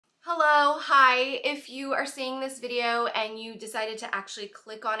Hello, hi. If you are seeing this video and you decided to actually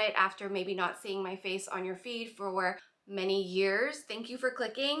click on it after maybe not seeing my face on your feed for many years, thank you for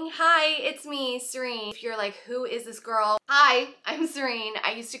clicking. Hi, it's me, Serene. If you're like, who is this girl? Hi, I'm Serene.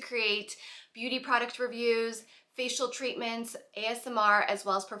 I used to create beauty product reviews, facial treatments, ASMR, as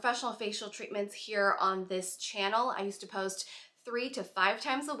well as professional facial treatments here on this channel. I used to post 3 to 5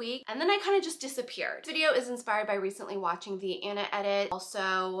 times a week, and then I kind of just disappeared. This video is inspired by recently watching the Anna edit,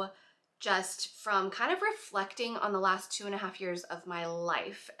 also just from kind of reflecting on the last 2.5 years of my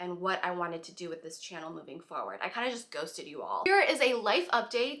life and what I wanted to do with this channel moving forward. I kind of just ghosted you all. Here is a life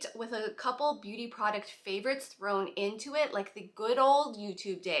update with a couple beauty product favorites thrown into it, like the good old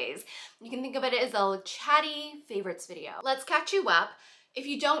YouTube days. You can think of it as a chatty favorites video. Let's catch you up. If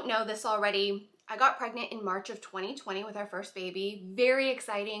you don't know this already, I got pregnant in March of 2020 with our first baby. Very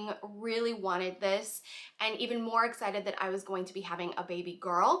exciting, really wanted this, and even more excited that I was going to be having a baby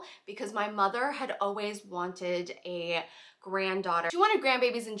girl because my mother had always wanted a granddaughter. She wanted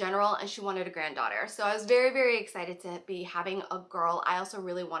grandbabies in general, and she wanted a granddaughter. So I was very, very excited to be having a girl. I also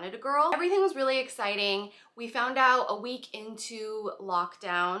really wanted a girl. Everything was really exciting. We found out a week into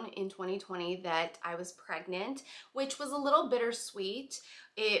lockdown in 2020 that I was pregnant, which was a little bittersweet.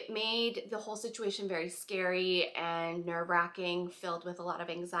 It made the whole situation very scary and nerve-wracking, filled with a lot of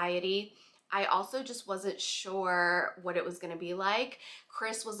anxiety. I also just wasn't sure what it was going to be like.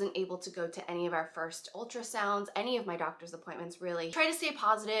 Chris wasn't able to go to any of our first ultrasounds, any of my doctor's appointments really. We tried to stay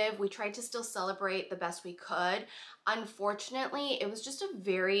positive. We tried to still celebrate the best we could. Unfortunately, it was just a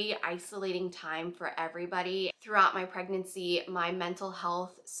very isolating time for everybody. Throughout my pregnancy, my mental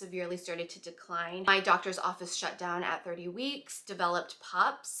health severely started to decline. My doctor's office shut down at 30 weeks, developed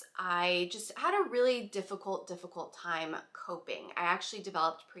PUPS. I just had a really difficult time coping. I actually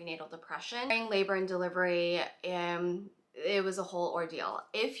developed prenatal depression. During labor and delivery, it was a whole ordeal.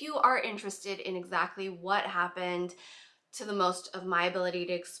 If you are interested in exactly what happened to the most of my ability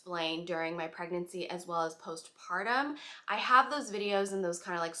to explain during my pregnancy as well as postpartum, I have those videos and those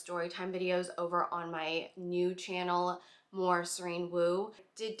kind of like story time videos over on my new channel, More Serene Woo. I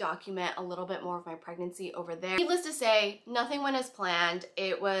did document a little bit more of my pregnancy over there. Needless to say, nothing went as planned.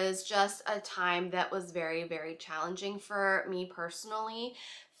 It was just a time that was very, very challenging for me personally,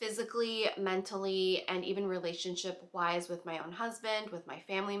 physically, mentally, and even relationship-wise with my own husband, with my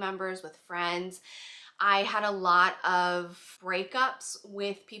family members, with friends. I had a lot of breakups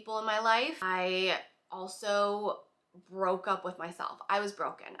with people in my life. I also broke up with myself. I was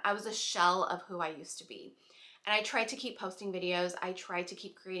broken. I was a shell of who I used to be. And I tried to keep posting videos. I tried to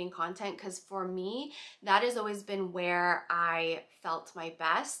keep creating content because for me, that has always been where I felt my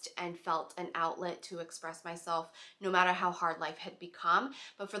best and felt an outlet to express myself no matter how hard life had become.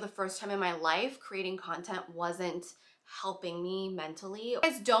 But for the first time in my life, creating content wasn't helping me mentally. If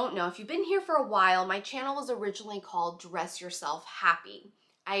you guys don't know, if you've been here for a while, my channel was originally called Dress Yourself Happy.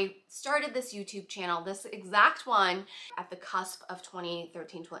 I started this YouTube channel, this exact one, at the cusp of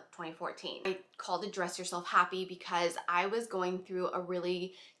 2013, 2014. I called it Dress Yourself Happy because I was going through a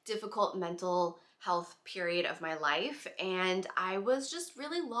really difficult mental health period of my life, and I was just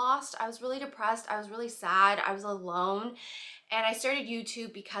really lost. I was really depressed. I was really sad. I was alone. And I started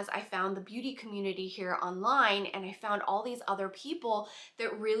YouTube because I found the beauty community here online, and I found all these other people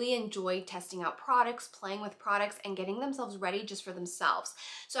that really enjoyed testing out products, playing with products, and getting themselves ready just for themselves.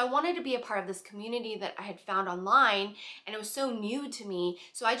 So I wanted to be a part of this community that I had found online, and it was so new to me.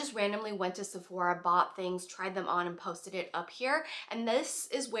 So I just randomly went to Sephora, bought things, tried them on, and posted it up here. And this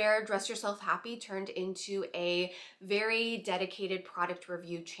is where Dress Yourself Happy turned into a very dedicated product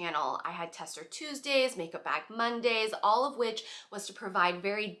review channel. I had Tester Tuesdays, Makeup Bag Mondays, all of which was to provide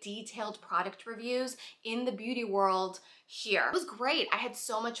very detailed product reviews in the beauty world here. It was great. I had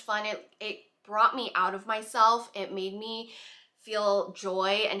so much fun. It brought me out of myself. It made me feel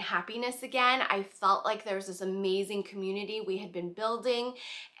joy and happiness again. I felt like there was this amazing community we had been building,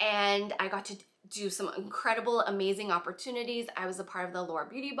 and I got to do some incredible, amazing opportunities. I was a part of the Laura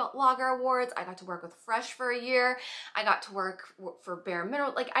Beauty Blogger Awards. I got to work with Fresh for a year. I got to work for Bare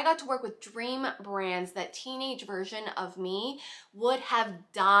Mineral. Like, I got to work with dream brands that teenage version of me would have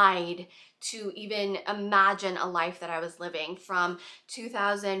died to even imagine a life that I was living from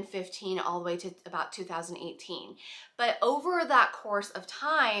 2015 all the way to about 2018. But over that course of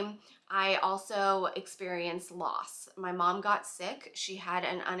time, I also experienced loss. My mom got sick. She had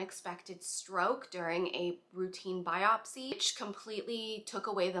an unexpected stroke during a routine biopsy, which completely took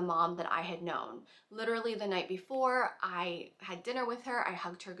away the mom that I had known. Literally the night before, I had dinner with her, I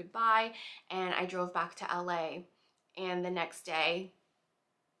hugged her goodbye, and I drove back to LA. And the next day,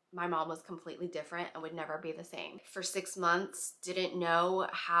 my mom was completely different and would never be the same. For 6 months, didn't know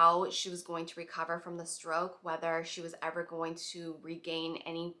how she was going to recover from the stroke, whether she was ever going to regain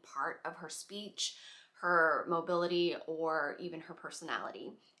any part of her speech, her mobility, or even her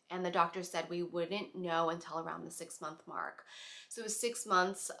personality. And the doctor said we wouldn't know until around the 6-month mark. So it was 6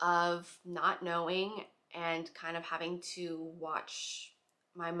 months of not knowing and kind of having to watch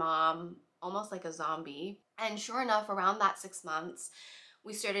my mom almost like a zombie. And sure enough, around that 6 months,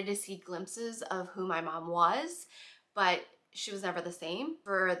 we started to see glimpses of who my mom was, but she was never the same.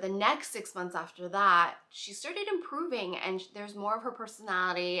 For the next 6 months after that, she started improving and there's more of her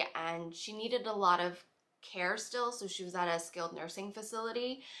personality, and she needed a lot of care still. So she was at a skilled nursing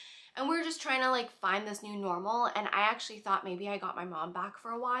facility, and we were just trying to like find this new normal. And I actually thought maybe I got my mom back for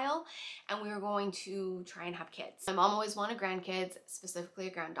a while and we were going to try and have kids. My mom always wanted grandkids, specifically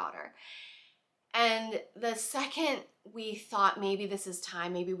a granddaughter. And the second we thought maybe this is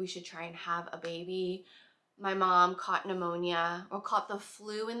time, maybe we should try and have a baby, my mom caught pneumonia, or caught the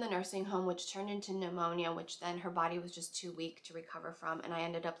flu in the nursing home, which turned into pneumonia, which then her body was just too weak to recover from, and I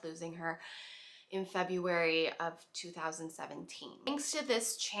ended up losing her in February of 2017. Thanks to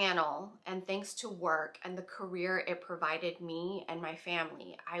this channel and thanks to work and the career it provided me and my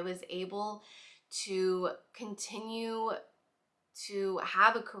family, I was able to continue to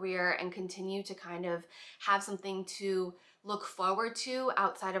have a career and continue to kind of have something to look forward to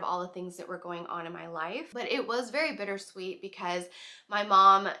outside of all the things that were going on in my life. But it was very bittersweet because my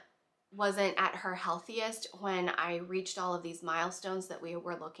mom wasn't at her healthiest when I reached all of these milestones that we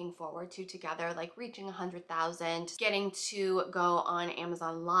were looking forward to together, like reaching 100,000, getting to go on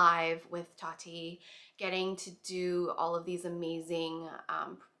Amazon Live with Tati, getting to do all of these amazing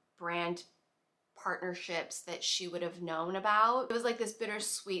brand partnerships that she would have known about. It was like this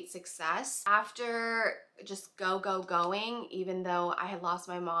bittersweet success. After just going, even though I had lost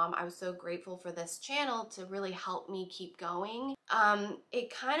my mom, I was so grateful for this channel to really help me keep going.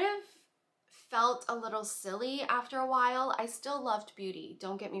 It kind of felt a little silly after a while. I still loved beauty,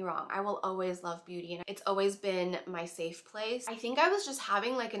 don't get me wrong. I will always love beauty and it's always been my safe place. I think I was just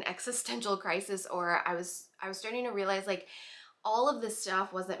having like an existential crisis, or I was starting to realize like all of this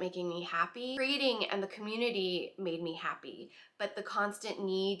stuff wasn't making me happy. Creating and the community made me happy, but the constant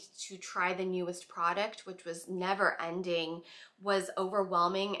need to try the newest product, which was never ending, was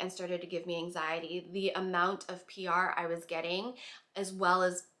overwhelming and started to give me anxiety. The amount of PR I was getting, as well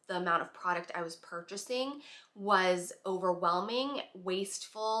as the amount of product I was purchasing, was overwhelming,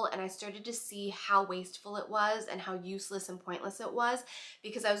 wasteful, and I started to see how wasteful it was and how useless and pointless it was,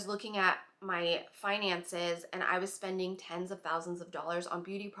 because I was looking at my finances and I was spending tens of thousands of dollars on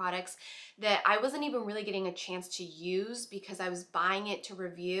beauty products that I wasn't even really getting a chance to use because I was buying it to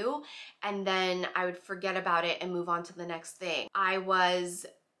review and then I would forget about it and move on to the next thing. I was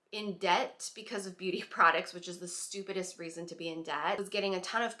in debt because of beauty products, which is the stupidest reason to be in debt. I was getting a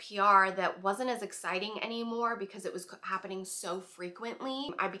ton of PR that wasn't as exciting anymore because it was happening so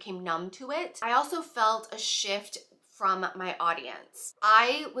frequently. I became numb to it. I also felt a shift from my audience.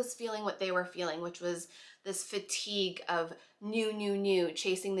 I was feeling what they were feeling, which was this fatigue of new,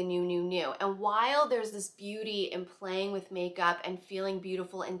 chasing the new. And while there's this beauty in playing with makeup and feeling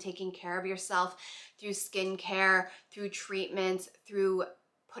beautiful and taking care of yourself through skincare, through treatments, through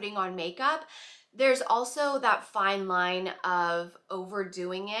putting on makeup, there's also that fine line of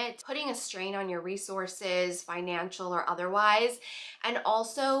overdoing it, putting a strain on your resources, financial or otherwise, and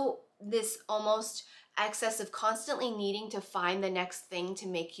also this almost excess of constantly needing to find the next thing to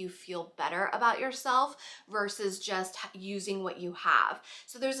make you feel better about yourself versus just using what you have.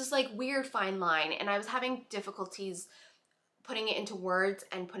 So there's this like weird fine line, and I was having difficulties putting it into words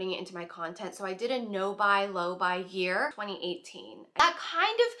and putting it into my content. So I did a no buy, low buy year, 2018. That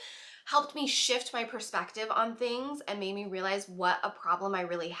kind of helped me shift my perspective on things and made me realize what a problem I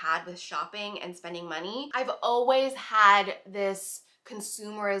really had with shopping and spending money. I've always had this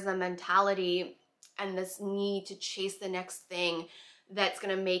consumerism mentality and this need to chase the next thing that's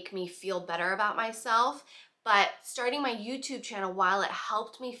gonna make me feel better about myself. But starting my YouTube channel, while it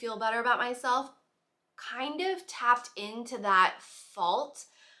helped me feel better about myself, kind of tapped into that fault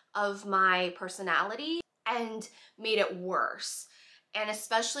of my personality and made it worse. And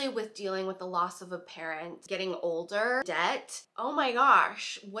especially with dealing with the loss of a parent, getting older, debt, oh my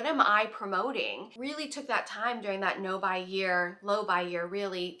gosh, what am I promoting? Really took that time during that no buy year, low buy year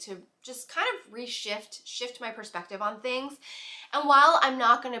really, to just kind of shift my perspective on things. And while I'm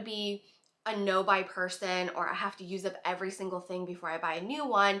not gonna be a no-buy person or I have to use up every single thing before I buy a new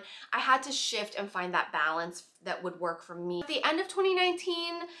one. I had to shift and find that balance that would work for me. At the end of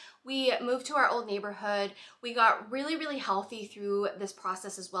 2019, we moved to our old neighborhood. We got really, really healthy through this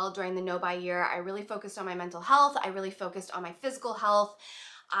process as well during the no-buy year. I really focused on my mental health. I really focused on my physical health.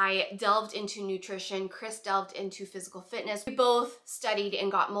 I delved into nutrition. Chris delved into physical fitness. We both studied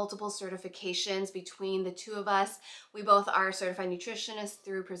and got multiple certifications between the two of us. We both are certified nutritionists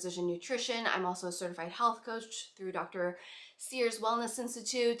through Precision Nutrition. I'm also a certified health coach through Dr. Sears Wellness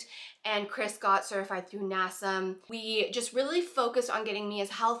Institute, and Chris got certified through NASM. We just really focused on getting me as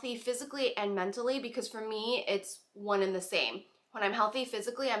healthy physically and mentally, because for me, it's one and the same. When I'm healthy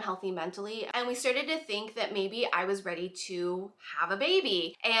physically, I'm healthy mentally. And we started to think that maybe I was ready to have a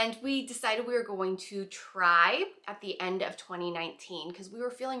baby. And we decided we were going to try at the end of 2019 because we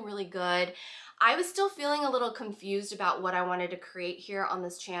were feeling really good. I was still feeling a little confused about what I wanted to create here on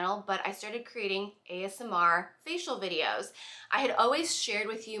this channel, but I started creating ASMR facial videos. I had always shared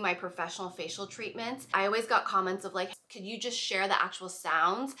with you my professional facial treatments. I always got comments of like, could you just share the actual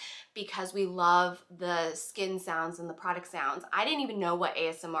sounds, because we love the skin sounds and the product sounds. I didn't even know what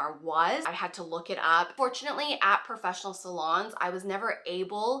ASMR was. I had to look it up. Fortunately, at professional salons, I was never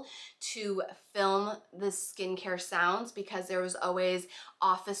able to film the skincare sounds because there was always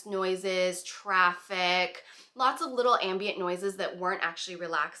office noises, traffic, lots of little ambient noises that weren't actually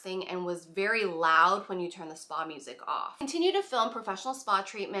relaxing and was very loud when you turn the spa music off. I continue to film professional spa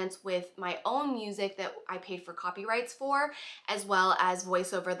treatments with my own music that I paid for copyrights for, as well as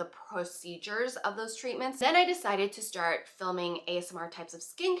voice over the procedures of those treatments. Then I decided to start filming ASMR types of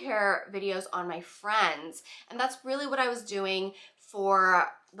skincare videos on my friends. And that's really what I was doing for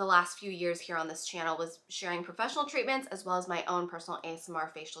the last few years here on this channel, was sharing professional treatments as well as my own personal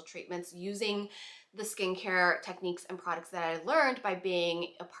ASMR facial treatments using the skincare techniques and products that I learned by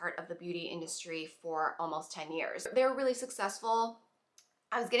being a part of the beauty industry for almost 10 years. They were really successful.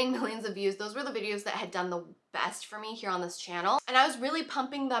 I was getting millions of views. Those were the videos that had done the best for me here on this channel, and I was really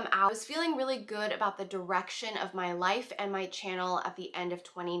pumping them out. I was feeling really good about the direction of my life and my channel at the end of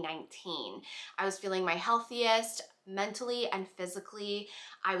 2019. I was feeling my healthiest mentally and physically.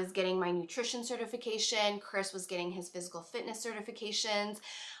 I was getting my nutrition certification. Chris was getting his physical fitness certifications.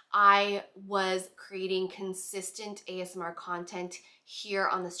 I was creating consistent ASMR content here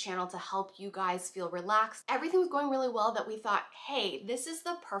on this channel to help you guys feel relaxed. Everything was going really well that we thought, hey, this is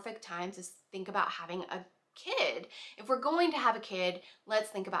the perfect time to think about having a kid. If we're going to have a kid, let's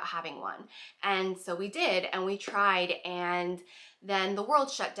think about having one. And so we did, and we tried, and then the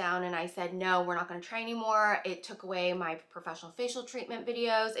world shut down and I said, no, we're not gonna try anymore. It took away my professional facial treatment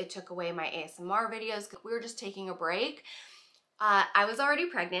videos. It took away my ASMR videos. We were just taking a break. I was already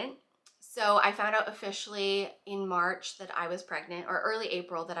pregnant. So I found out officially in March that I was pregnant, or early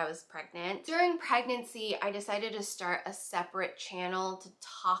April that I was pregnant. During pregnancy, I decided to start a separate channel to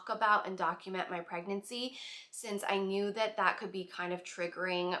talk about and document my pregnancy, since I knew that that could be kind of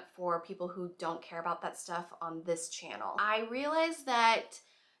triggering for people who don't care about that stuff on this channel. I realized that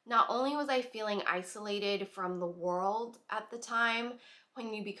not only was I feeling isolated from the world at the time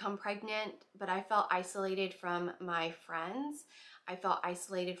when you become pregnant, but I felt isolated from my friends. I felt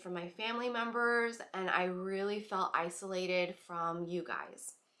isolated from my family members, and I really felt isolated from you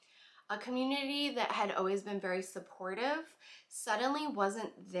guys. A community that had always been very supportive suddenly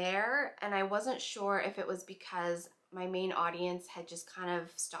wasn't there, and I wasn't sure if it was because my main audience had just kind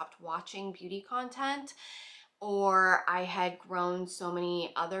of stopped watching beauty content, or I had grown so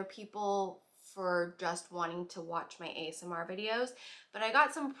many other people for just wanting to watch my ASMR videos. But I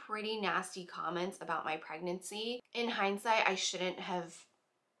got some pretty nasty comments about my pregnancy. In hindsight, I shouldn't have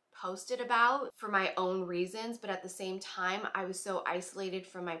posted about for my own reasons, but at the same time, I was so isolated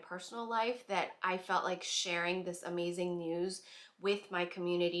from my personal life that I felt like sharing this amazing news with my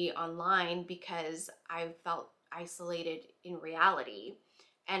community online, because I felt isolated in reality.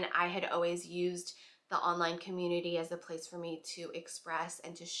 And I had always used the online community as a place for me to express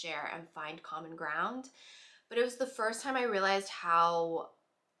and to share and find common ground. But it was the first time I realized how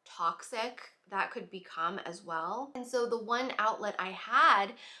toxic that could become as well. And so the one outlet I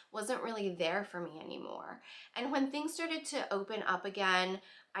had wasn't really there for me anymore. And when things started to open up again,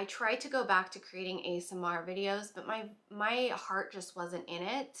 I tried to go back to creating ASMR videos, but my heart just wasn't in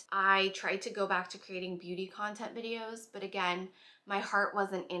it. I tried to go back to creating beauty content videos, but again, my heart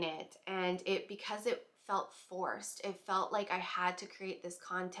wasn't in it. And because it felt forced. It felt like I had to create this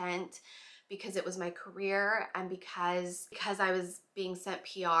content because it was my career, and because I was being sent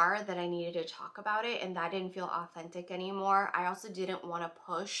PR that I needed to talk about it, and that didn't feel authentic anymore. I also didn't want to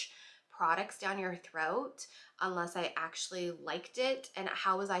push products down your throat unless I actually liked it. And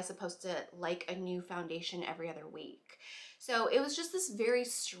how was I supposed to like a new foundation every other week? So it was just this very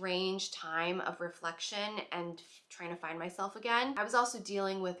strange time of reflection and trying to find myself again. I was also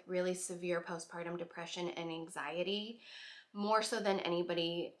dealing with really severe postpartum depression and anxiety, more so than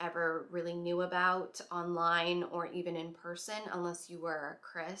anybody ever really knew about online or even in person, unless you were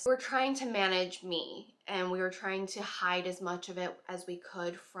Chris. We were trying to manage me, and we were trying to hide as much of it as we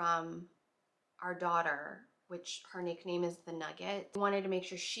could from our daughter, which her nickname is the Nugget. We wanted to make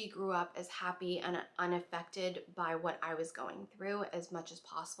sure she grew up as happy and unaffected by what I was going through as much as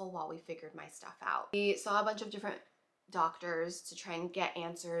possible while we figured my stuff out. We saw a bunch of different doctors to try and get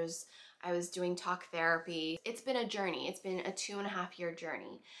answers. I was doing talk therapy. It's been a journey. It's been a 2.5-year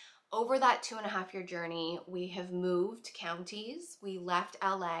journey. Over that 2.5-year journey, we have moved counties. We left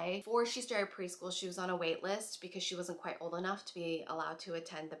LA. Before she started preschool, she was on a wait list because she wasn't quite old enough to be allowed to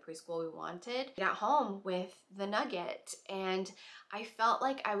attend the preschool we wanted. At home with the Nugget, and I felt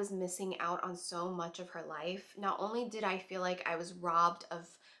like I was missing out on so much of her life. Not only did I feel like I was robbed of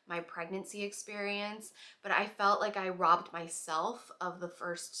my pregnancy experience, but I felt like I robbed myself of the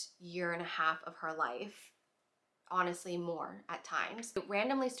first 1.5 years of her life. Honestly, more at times. What I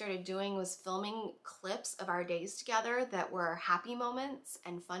randomly started doing was filming clips of our days together that were happy moments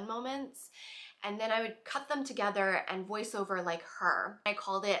and fun moments, and then I would cut them together and voice over like her. I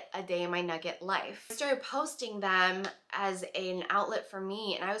called it A Day in My Nugget Life. I started posting them as an outlet for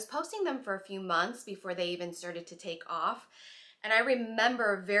me, and I was posting them for a few months before they even started to take off. And I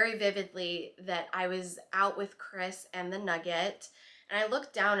remember very vividly that I was out with Chris and the Nugget, and I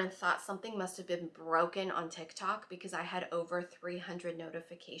looked down and thought something must have been broken on TikTok because I had over 300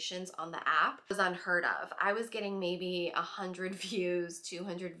 notifications on the app. It was unheard of. I was getting maybe 100 views,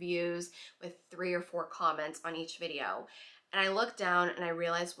 200 views with 3 or 4 comments on each video. And I looked down and I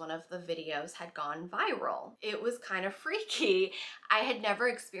realized one of the videos had gone viral. It was kind of freaky. I had never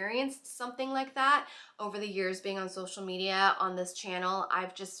experienced something like that over the years being on social media on this channel.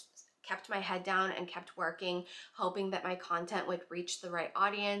 I've just kept my head down and kept working, hoping that my content would reach the right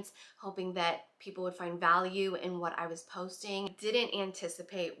audience, hoping that people would find value in what I was posting. Didn't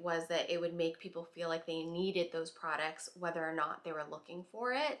anticipate was that it would make people feel like they needed those products whether or not they were looking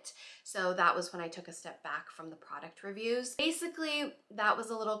for it. So that was when I took a step back from the product reviews. Basically, that was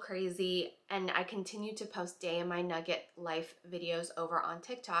a little crazy, and I continued to post Day in My Nugget Life videos over on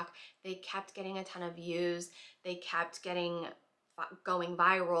TikTok. They kept getting a ton of views. They kept going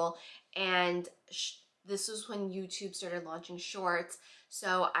viral, and this was when YouTube started launching shorts.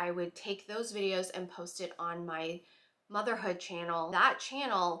 So I would take those videos and post it on my motherhood channel. That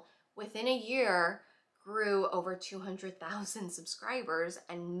channel within a year grew over 200,000 subscribers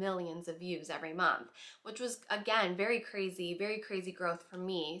and millions of views every month, which was again very crazy growth for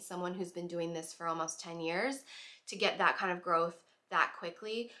me, someone who's been doing this for almost 10 years, to get that kind of growth that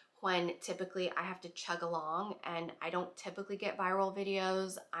quickly, when typically I have to chug along, and I don't typically get viral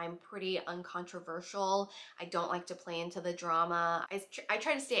videos. I'm pretty uncontroversial. I don't like to play into the drama. I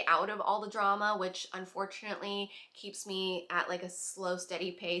try to stay out of all the drama, which unfortunately keeps me at like a slow,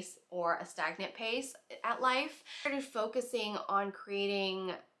 steady pace or a stagnant pace at life. I started focusing on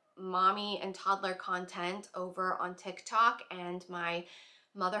creating mommy and toddler content over on TikTok and my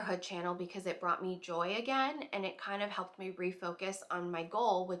motherhood channel because it brought me joy again, and it kind of helped me refocus on my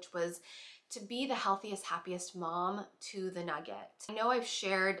goal, which was to be the healthiest, happiest mom to the Nugget. I know I've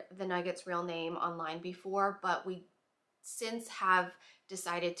shared the Nugget's real name online before, but we since have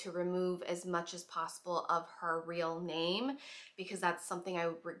decided to remove as much as possible of her real name because that's something I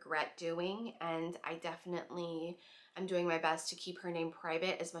would regret doing, and I definitely am doing my best to keep her name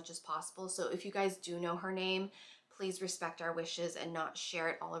private as much as possible. So if you guys do know her name, please respect our wishes and not share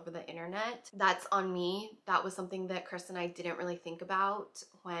it all over the internet. That's on me. That was something that Chris and I didn't really think about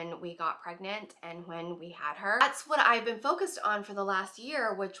when we got pregnant and when we had her. That's what I've been focused on for the last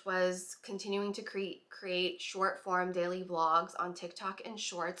year, which was continuing to create short form daily vlogs on TikTok and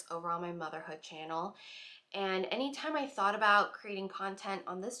Shorts over on my motherhood channel. And anytime I thought about creating content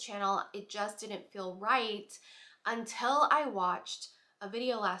on this channel, it just didn't feel right until I watched a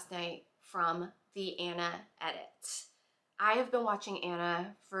video last night from the Anna edit. I have been watching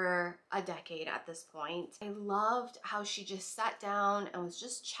Anna for a decade at this point. I loved how she just sat down and was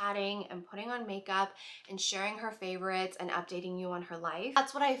just chatting and putting on makeup and sharing her favorites and updating you on her life.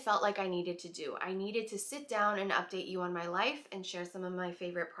 That's what I felt like I needed to do. I needed to sit down and update you on my life and share some of my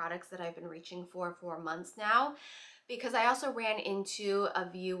favorite products that I've been reaching for months now, because I also ran into a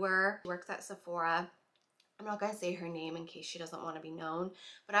viewer who works at Sephora, I'm not gonna say her name in case she doesn't want to be known,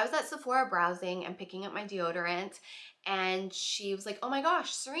 but I was at Sephora browsing and picking up my deodorant, and she was like, oh my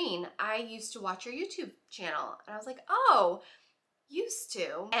gosh, Serene, I used to watch your YouTube channel. And I was like, oh, used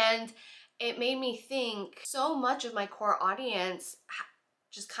to. And it made me think so much of my core audience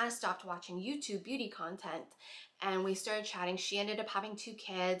just kind of stopped watching YouTube beauty content. And we started chatting. She ended up having 2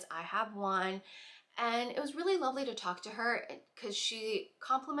 kids. I have 1. And it was really lovely to talk to her because she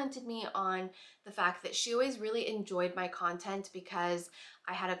complimented me on the fact that she always really enjoyed my content because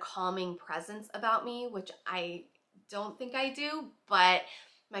I had a calming presence about me, which I don't think I do, but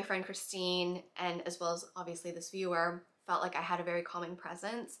my friend Christine, and as well as obviously this viewer, felt like I had a very calming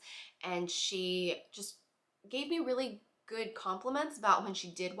presence, and she just gave me really good compliments about when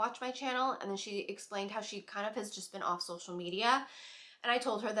she did watch my channel. And then she explained how she kind of has just been off social media, and I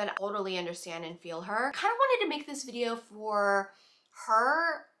told her that I totally understand and feel her. I kind of wanted to make this video for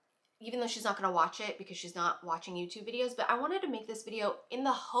her, even though she's not going to watch it because she's not watching YouTube videos, but I wanted to make this video in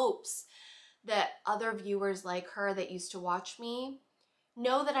the hopes that other viewers like her that used to watch me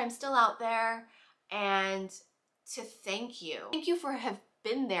know that I'm still out there, and to thank you. Thank you for have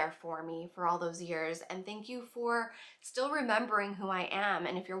been there for me for all those years, and thank you for still remembering who I am.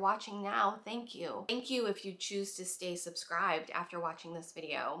 And if you're watching now, thank you. Thank you if you choose to stay subscribed after watching this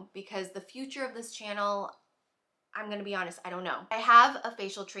video, because the future of this channel, I'm gonna be honest, I don't know. I have a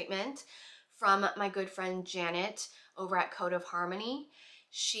facial treatment from my good friend Janet over at Code of Harmony.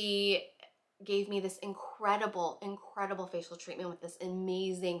 She gave me this incredible facial treatment with this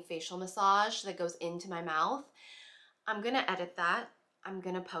amazing facial massage that goes into my mouth. I'm gonna edit that. I'm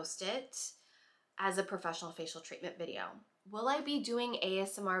gonna post it as a professional facial treatment video. Will I be doing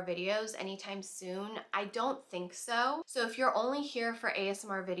ASMR videos anytime soon? I don't think so. So if you're only here for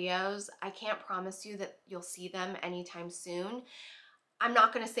ASMR videos, I can't promise you that you'll see them anytime soon. I'm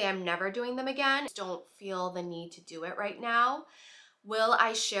not gonna say I'm never doing them again. Just don't feel the need to do it right now. Will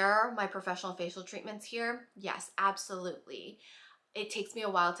I share my professional facial treatments here? Yes, absolutely. It takes me a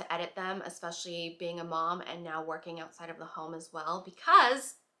while to edit them, especially being a mom and now working outside of the home as well,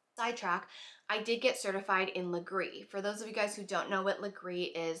 because, sidetrack, I did get certified in Legree. For those of you guys who don't know what Legree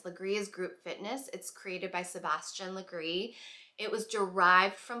is group fitness. It's created by Sebastian Legree. It was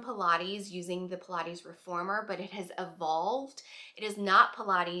derived from Pilates using the Pilates reformer, but it has evolved. It is not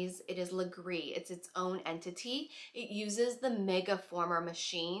Pilates, it is Legree. It's its own entity. It uses the Megaformer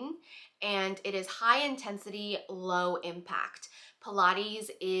machine, and it is high intensity, low impact.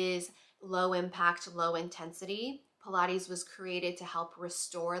 Pilates is low impact, low intensity. Pilates was created to help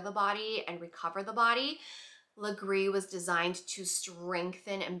restore the body and recover the body. Legree was designed to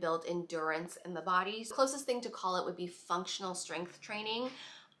strengthen and build endurance in the body. The closest thing to call it would be functional strength training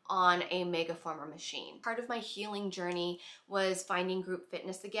on a Megaformer machine. Part of my healing journey was finding group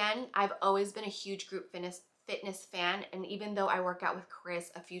fitness again. I've always been a huge group fitness fan, and even though I work out with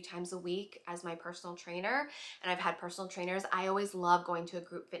Chris a few times a week as my personal trainer, and I've had personal trainers, I always love going to a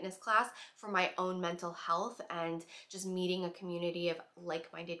group fitness class for my own mental health and just meeting a community of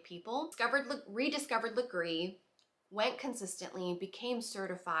like-minded people. Rediscovered Legree, went consistently, became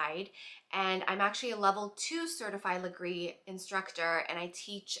certified, and I'm actually a level 2 certified Legree instructor, and I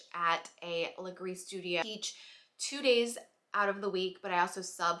teach at a Legree studio. I teach 2 days out of the week, but I also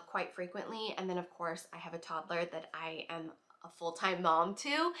sub quite frequently. And then of course I have a toddler that I am a full-time mom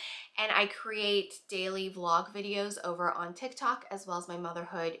to, and I create daily vlog videos over on TikTok as well as my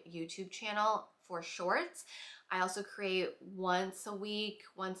motherhood YouTube channel for shorts. I also create once a week,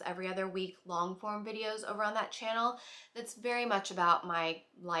 once every other week, long form videos over on that channel. That's very much about my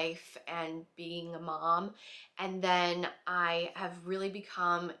life and being a mom. And then I have really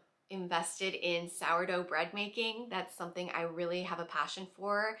become invested in sourdough bread making. That's something I really have a passion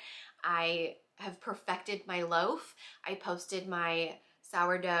for. I have perfected my loaf. I posted my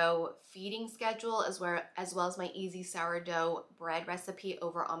sourdough feeding schedule as well as my easy sourdough bread recipe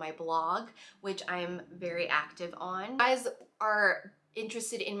over on my blog, which I'm very active on. If you guys are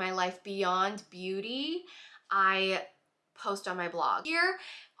interested in my life beyond beauty, I post on my blog. Here,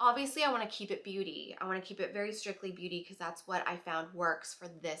 obviously I want to keep it beauty. I want to keep it very strictly beauty because that's what I found works for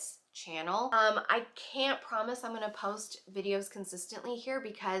this channel. I can't promise I'm going to post videos consistently here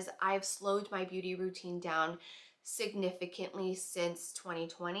because I've slowed my beauty routine down significantly since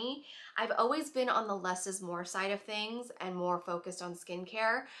 2020. I've always been on the less is more side of things and more focused on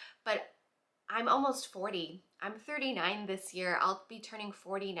skincare, but I'm almost 40. I'm 39 this year. I'll be turning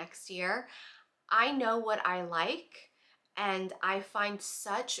 40 next year. I know what I like, And I find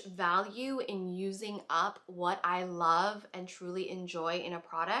such value in using up what I love and truly enjoy in a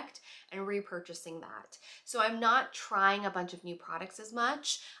product and repurchasing that. So I'm not trying a bunch of new products as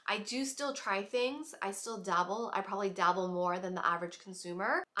much. I do still try things. I still dabble. I probably dabble more than the average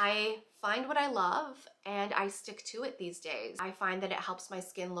consumer. I find what I love and I stick to it these days. I find that it helps my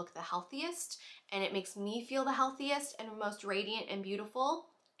skin look the healthiest and it makes me feel the healthiest and most radiant and beautiful.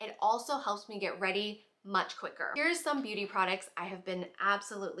 It also helps me get ready much quicker. Here's some beauty products I have been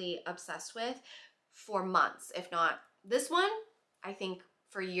absolutely obsessed with for months, if not this one, I think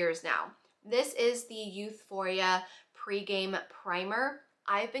for years now. This is the Youthforia Pre-Game Primer.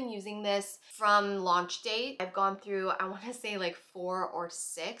 I've been using this from launch date. I've gone through, I want to say like 4 or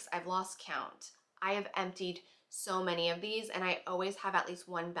 6. I've lost count. I have emptied so many of these and I always have at least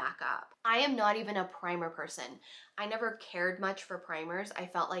one backup. I am not even a primer person. I never cared much for primers. I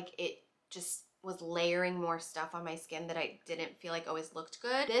felt like it just was layering more stuff on my skin that I didn't feel like always looked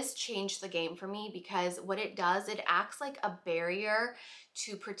good. This changed the game for me because what it does, it acts like a barrier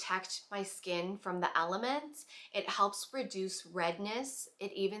to protect my skin from the elements. It helps reduce redness.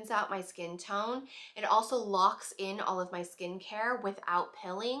 It evens out my skin tone. It also locks in all of my skincare without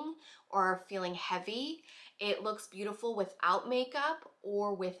pilling or feeling heavy. It looks beautiful without makeup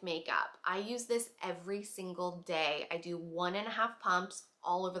or with makeup. I use this every single day. I do 1.5 pumps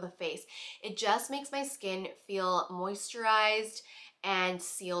all over the face. It just makes my skin feel moisturized and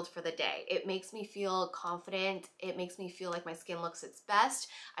sealed for the day. It makes me feel confident. It makes me feel like my skin looks its best.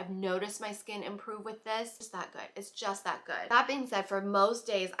 I've noticed my skin improve with this. It's just that good. It's just that good. That being said, for most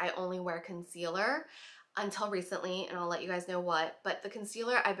days, I only wear concealer until recently, and I'll let you guys know what, but the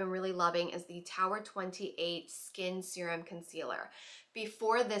concealer I've been really loving is the Tower 28 Skin Serum Concealer.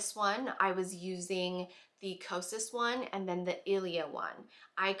 Before this one, I was using the Kosas one and then the Ilia one.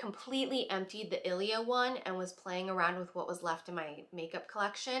 I completely emptied the Ilia one and was playing around with what was left in my makeup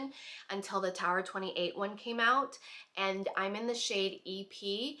collection until the Tower 28 one came out, and I'm in the shade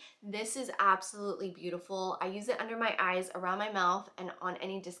EP. This is absolutely beautiful. I use it under my eyes, around my mouth, and on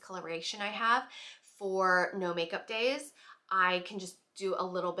any discoloration I have. For no makeup days, I can just do a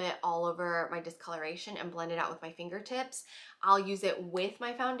little bit all over my discoloration and blend it out with my fingertips. I'll use it with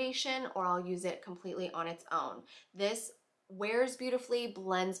my foundation or I'll use it completely on its own. This wears beautifully,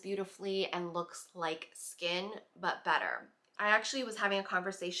 blends beautifully, and looks like skin, but better. I actually was having a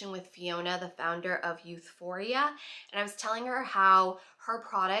conversation with Fiona, the founder of Youthforia, and I was telling her how her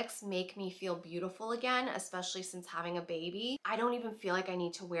products make me feel beautiful again, especially since having a baby. I don't even feel like I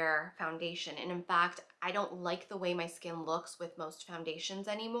need to wear foundation, and in fact, I don't like the way my skin looks with most foundations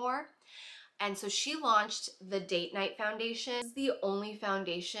anymore. And so she launched the Date Night Foundation. This is the only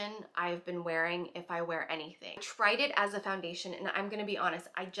foundation I've been wearing if I wear anything. I tried it as a foundation, and I'm gonna be honest,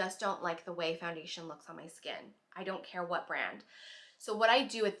 I just don't like the way foundation looks on my skin. I don't care what brand. So what I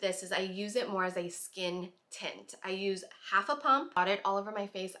do with this is I use it more as a skin tint. I use half a pump, got it all over my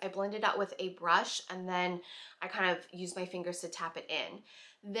face. I blend it out with a brush, and then I kind of use my fingers to tap it in.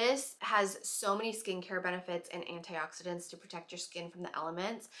 This has so many skincare benefits and antioxidants to protect your skin from the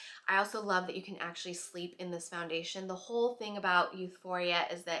elements. I also love that you can actually sleep in this foundation. The whole thing about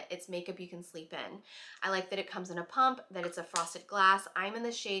Youthforia is that it's makeup you can sleep in. I like that it comes in a pump, that it's a frosted glass. I'm in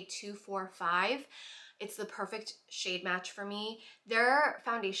the shade 245. It's the perfect shade match for me. Their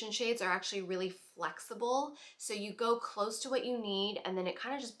foundation shades are actually really flexible, so you go close to what you need and then it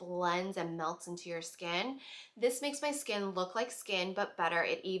kind of just blends and melts into your skin. This makes my skin look like skin, but better.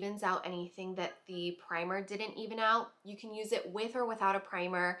 It evens out anything that the primer didn't even out. You can use it with or without a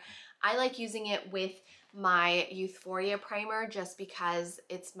primer. I like using it with my Youthforia primer just because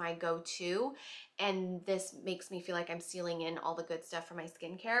it's my go-to, and this makes me feel like I'm sealing in all the good stuff for my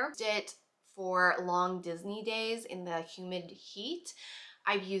skincare. It for long Disney days in the humid heat.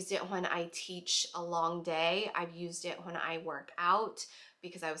 I've used it when I teach a long day. I've used it when I work out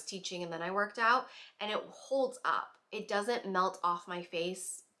because I was teaching and then I worked out, and it holds up. It doesn't melt off my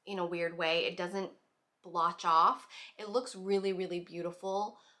face in a weird way. It doesn't blotch off. It looks really, really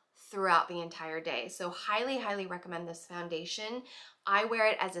beautiful throughout the entire day. So highly, highly recommend this foundation. I wear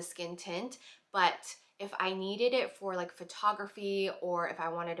it as a skin tint, but if I needed it for like photography or if I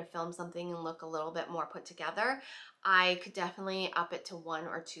wanted to film something and look a little bit more put together, I could definitely up it to 1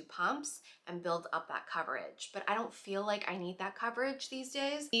 or 2 pumps and build up that coverage. But I don't feel like I need that coverage these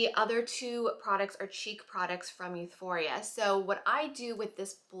days. The other 2 products are cheek products from Youthforia. So what I do with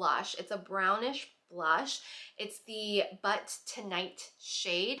this blush, it's a brownish blush. It's the But Tonight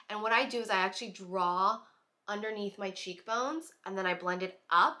shade. And what I do is I actually draw underneath my cheekbones, and then I blend it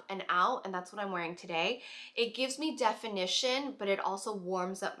up and out, and that's what I'm wearing today. It gives me definition, but it also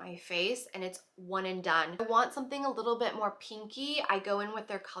warms up my face, and it's one and done. I want something a little bit more pinky. I go in with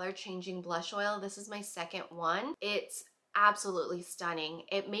their color changing blush oil. This is my second one. It's absolutely stunning.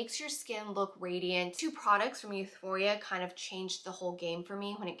 It makes your skin look radiant. Two products from Euphoria kind of changed the whole game for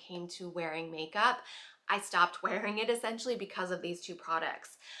me when it came to wearing makeup. I stopped wearing it essentially because of these two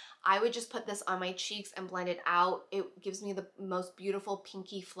products. I would just put this on my cheeks and blend it out. It gives me the most beautiful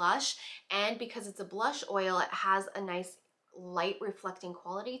pinky flush, and because it's a blush oil, it has a nice light reflecting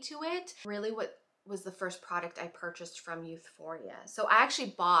quality to it. Really what was the first product I purchased from Euphoria. So I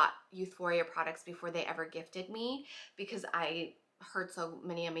actually bought Euphoria products before they ever gifted me because I heard so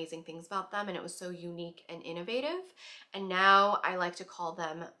many amazing things about them and it was so unique and innovative. And now I like to call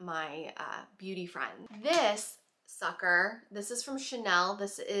them my beauty friend. This sucker, this is from Chanel.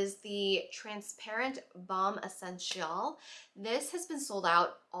 This is the Transparent Balm Essential. This has been sold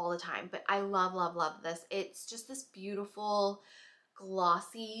out all the time, but I love, love, love this. It's just this beautiful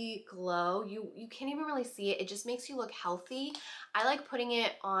glossy glow. You can't even really see it. It just makes you look healthy. I like putting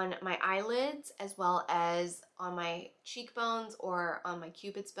it on my eyelids as well as on my cheekbones or on my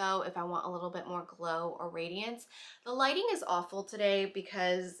cupid's bow if I want a little bit more glow or radiance. The lighting is awful today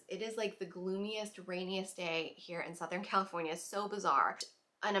because it is like the gloomiest, rainiest day here in Southern California. It's so bizarre.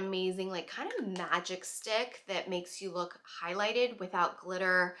 An amazing like kind of magic stick that makes you look highlighted without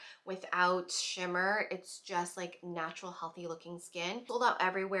glitter, without shimmer. It's just like natural, healthy looking skin. Sold out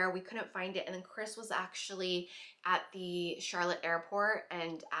everywhere. We couldn't find it, and then Chris was actually at the Charlotte airport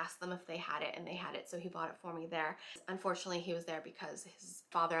and asked them if they had it, and they had it, so he bought it for me there. Unfortunately, he was there because his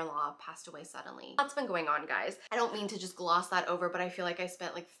father-in-law passed away suddenly. Lots been going on, guys. I don't mean to just gloss that over, but I feel like I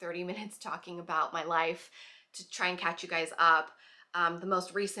spent like 30 minutes talking about my life to try and catch you guys up. The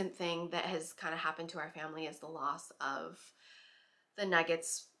most recent thing that has kind of happened to our family is the loss of the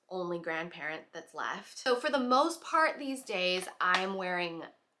Nuggets' only grandparent that's left. So for the most part these days, I'm wearing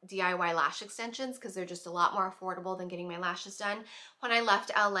DIY lash extensions because they're just a lot more affordable than getting my lashes done. When I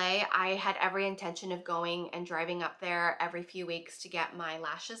left LA, I had every intention of going and driving up there every few weeks to get my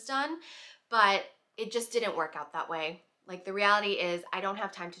lashes done, but it just didn't work out that way. Like the reality is I don't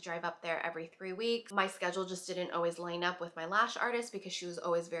have time to drive up there every 3 weeks. My schedule just didn't always line up with my lash artist because she was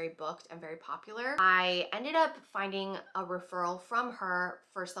always very booked and very popular. I ended up finding a referral from her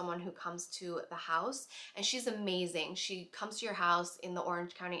for someone who comes to the house, and she's amazing. She comes to your house in the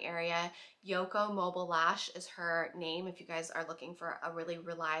Orange County area. Yoko Mobile Lash is her name if you guys are looking for a really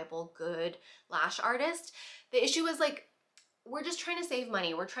reliable, good lash artist. The issue is like, we're just trying to save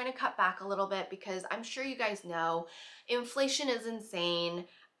money. We're trying to cut back a little bit because I'm sure you guys know inflation is insane.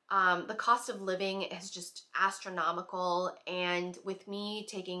 The cost of living is just astronomical. And with me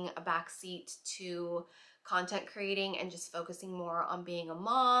taking a back seat to content creating and just focusing more on being a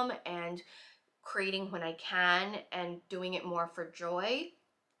mom and creating when I can and doing it more for joy,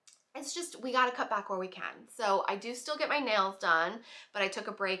 it's just, we got to cut back where we can. So I do still get my nails done, but I took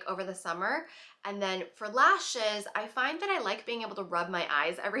a break over the summer. And then for lashes, I find that I like being able to rub my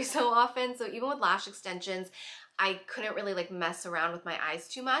eyes every so often. So even with lash extensions, I couldn't really like mess around with my eyes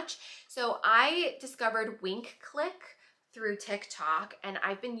too much. So I discovered Wink Click through TikTok, and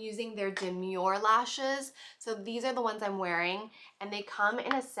I've been using their Demure lashes. So these are the ones I'm wearing, and they come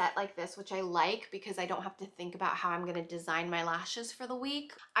in a set like this, which I like because I don't have to think about how I'm gonna design my lashes for the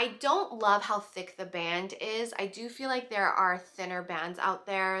week. I don't love how thick the band is. I do feel like there are thinner bands out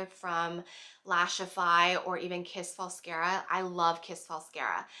there from Lashify or even Kiss Falscara. I love Kiss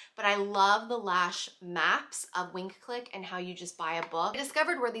Falscara, but I love the lash maps of Wink Click and how you just buy a book. I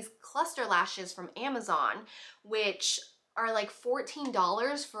discovered were these cluster lashes from Amazon, which are like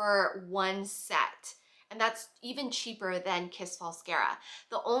 $14 for one set. And that's even cheaper than Kiss Falscara.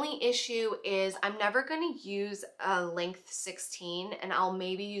 The only issue is I'm never gonna use a length 16, and I'll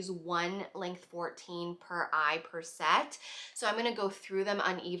maybe use one length 14 per eye per set. So I'm gonna go through them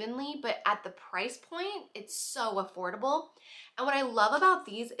unevenly, but at the price point, it's so affordable. And what I love about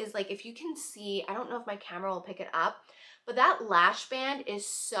these is like, if you can see, I don't know if my camera will pick it up, but that lash band is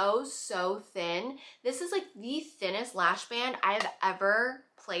so, so thin. This is like the thinnest lash band I've ever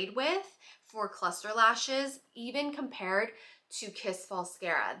played with for cluster lashes, even compared to Kiss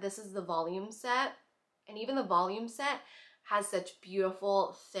Falscara. This is the volume set, and even the volume set has such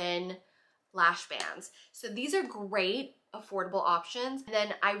beautiful thin lash bands. So these are great affordable options. And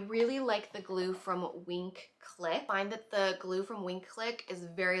then I really like the glue from Wink Click. I find that the glue from Wink Click is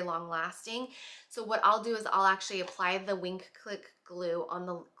very long lasting. So what I'll do is I'll actually apply the Wink Click glue on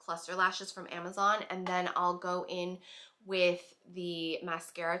the cluster lashes from Amazon, and then I'll go in with the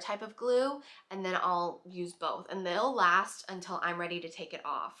mascara type of glue, and then I'll use both, and they'll last until I'm ready to take it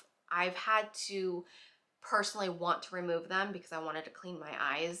off. I've had to personally want to remove them because I wanted to clean my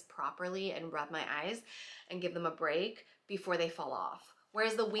eyes properly and rub my eyes and give them a break before they fall off.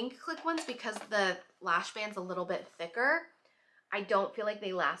 Whereas the Wink Click ones, because the lash band's a little bit thicker, I don't feel like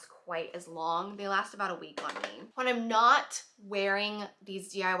they last quite as long. They last about a week on me. When I'm not wearing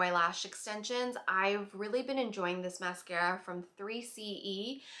these DIY lash extensions, I've really been enjoying this mascara from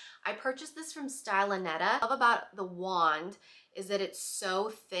 3CE. I purchased this from Stylinetta. What I love about the wand is that it's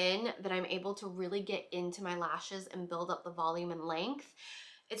so thin that I'm able to really get into my lashes and build up the volume and length.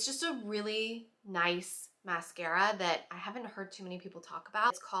 It's just a really nice mascara that I haven't heard too many people talk about.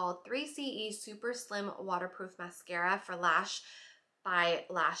 It's called 3CE Super Slim Waterproof Mascara for Lash by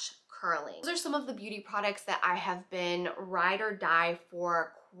Lash Curling. Those are some of the beauty products that I have been ride or die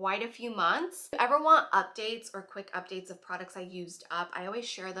for quite a few months. If you ever want updates or quick updates of products I used up, I always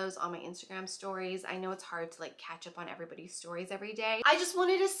share those on my Instagram stories. I know it's hard to like catch up on everybody's stories every day. I just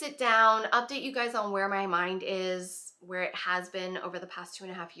wanted to sit down, update you guys on where my mind is, where it has been over the past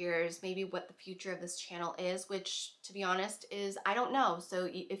 2.5 years, maybe what the future of this channel is, which to be honest is, I don't know. So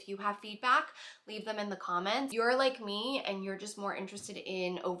if you have feedback, leave them in the comments. If you're like me and you're just more interested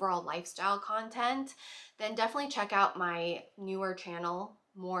in overall lifestyle content, then definitely check out my newer channel,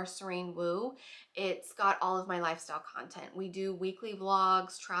 More Serene Woo. It's got all of my lifestyle content. We do weekly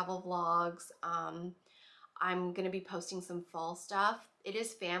vlogs, travel vlogs. I'm gonna be posting some fall stuff. It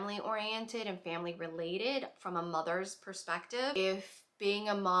is family oriented and family related from a mother's perspective. If being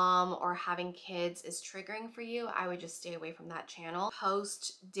a mom or having kids is triggering for you, I would just stay away from that channel.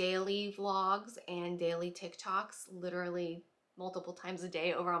 Post daily vlogs and daily TikToks, literally multiple times a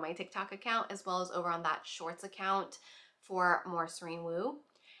day over on my TikTok account, as well as over on that Shorts account for More Serene Woo.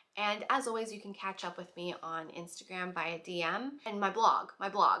 And as always, you can catch up with me on Instagram via DM and my blog.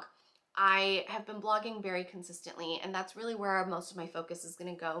 I have been blogging very consistently, and that's really where most of my focus is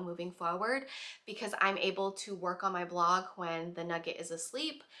going to go moving forward, because I'm able to work on my blog when the nugget is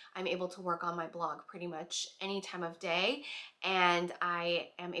asleep. I'm able to work on my blog pretty much any time of day, and I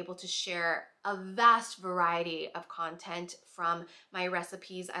am able to share a vast variety of content from my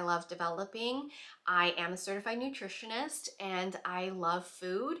recipes I love developing. I am a certified nutritionist and I love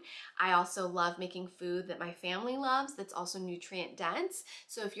food. I also love making food that my family loves that's also nutrient dense.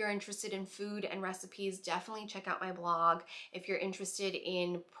 So if you're interested in food and recipes, definitely check out my blog. If you're interested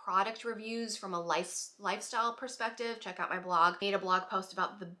in product reviews from a lifestyle perspective, check out my blog. I made a blog post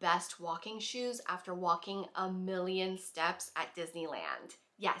about the best walking shoes after walking 1,000,000 steps at Disneyland.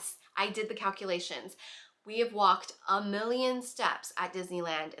 Yes, I did the calculations. We have walked 1,000,000 steps at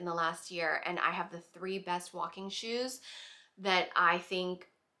Disneyland in the last year, and I have the 3 best walking shoes that I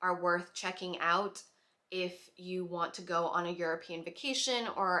think are worth checking out if you want to go on a European vacation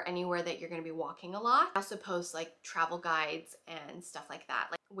or anywhere that you're going to be walking a lot. I also post like travel guides and stuff like that,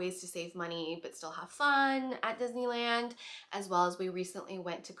 like ways to save money but still have fun at Disneyland, as well as we recently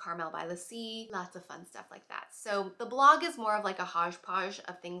went to Carmel by the Sea. Lots of fun stuff like that. So the blog is more of like a hodgepodge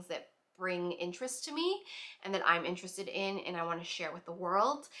of things that bring interest to me and that I'm interested in and I want to share with the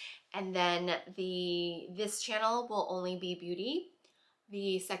world. And then this channel will only be beauty.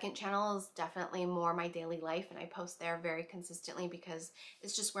 The second channel is definitely more my daily life, and I post there very consistently because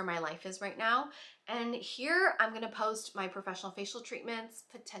it's just where my life is right now. And here I'm going to post my professional facial treatments,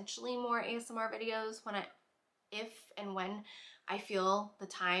 potentially more ASMR videos if and when I feel the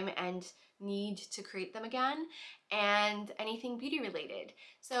time and need to create them again, and anything beauty related.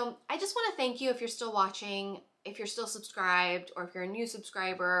 So I just want to thank you if you're still watching, if you're still subscribed, or if you're a new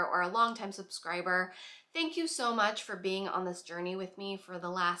subscriber or a longtime subscriber. Thank you so much for being on this journey with me for the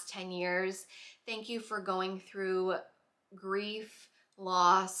last 10 years. Thank you for going through grief,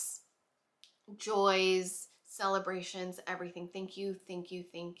 loss, joys, celebrations, everything. Thank you, thank you,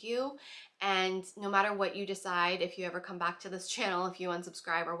 thank you. And no matter what you decide, if you ever come back to this channel, if you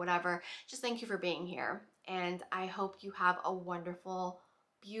unsubscribe or whatever, just thank you for being here. And I hope you have a wonderful,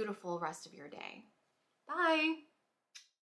 beautiful rest of your day. Bye.